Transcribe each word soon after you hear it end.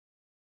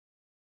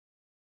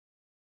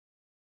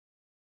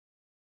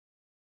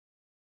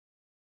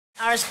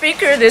Our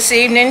speaker this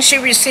evening, she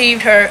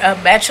received her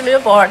Bachelor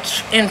of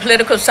Arts in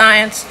Political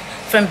Science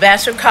from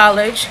Vassar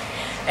College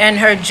and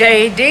her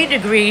JD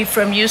degree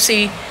from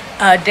UC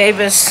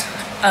Davis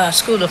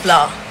School of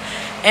Law.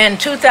 In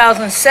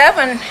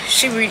 2007,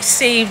 she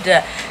received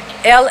the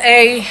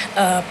LA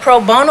Pro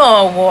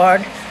Bono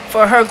Award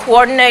for her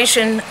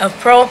coordination of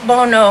pro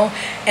bono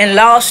and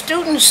law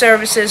student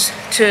services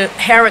to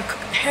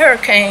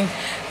Hurricane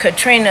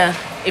Katrina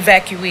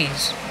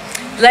evacuees.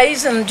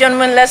 Ladies and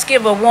gentlemen, let's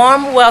give a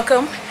warm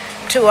welcome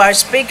to our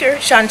speaker,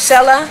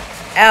 Chancela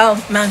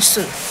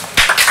Al-Mansour.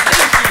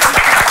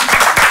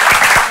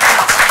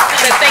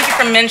 Thank you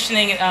for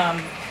mentioning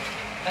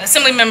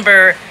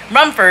Assemblymember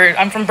Rumford.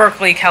 I'm from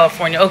Berkeley,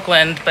 California,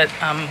 Oakland, but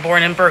I'm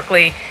born in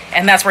Berkeley,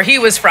 and that's where he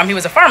was from. He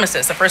was a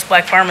pharmacist, the first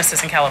black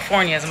pharmacist in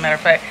California, as a matter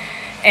of fact.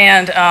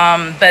 And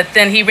but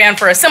then he ran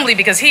for assembly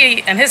because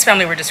he and his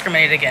family were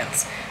discriminated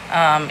against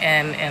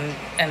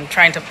and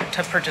trying to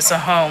purchase a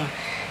home.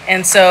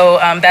 And so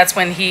that's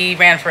when he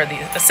ran for the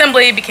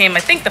assembly, became, I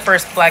think, the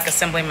first black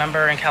assembly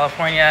member in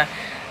California,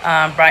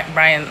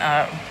 Byron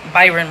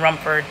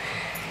Rumford,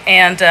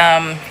 and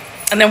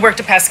then worked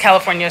to pass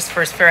California's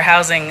first fair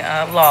housing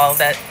law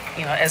that,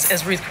 you know,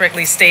 as Ruth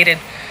correctly stated,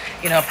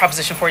 you know,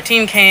 Proposition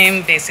 14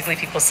 came. Basically,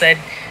 people said,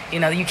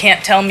 you know, you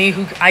can't tell me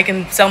who I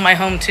can sell my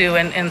home to,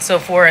 and so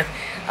forth.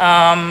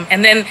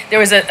 And then there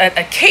was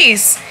a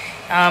case,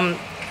 kind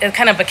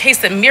of a case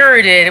that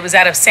mirrored it. It was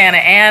out of Santa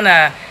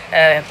Ana,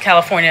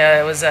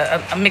 California. It was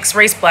a mixed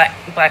race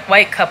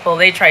black-white couple.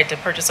 They tried to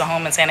purchase a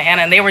home in Santa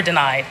Ana, and they were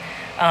denied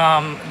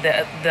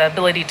the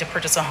ability to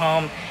purchase a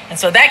home. And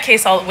so that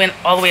case went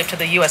all the way up to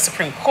the U.S.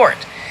 Supreme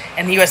Court.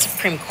 And the U.S.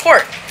 Supreme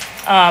Court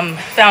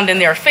found in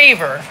their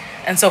favor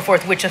and so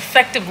forth, which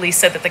effectively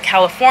said that the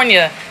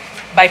California,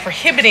 by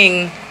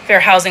prohibiting fair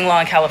housing law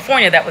in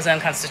California, that was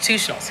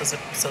unconstitutional.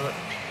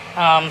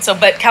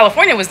 But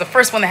California was the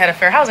first one that had a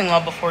fair housing law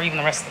before even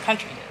the rest of the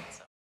country did.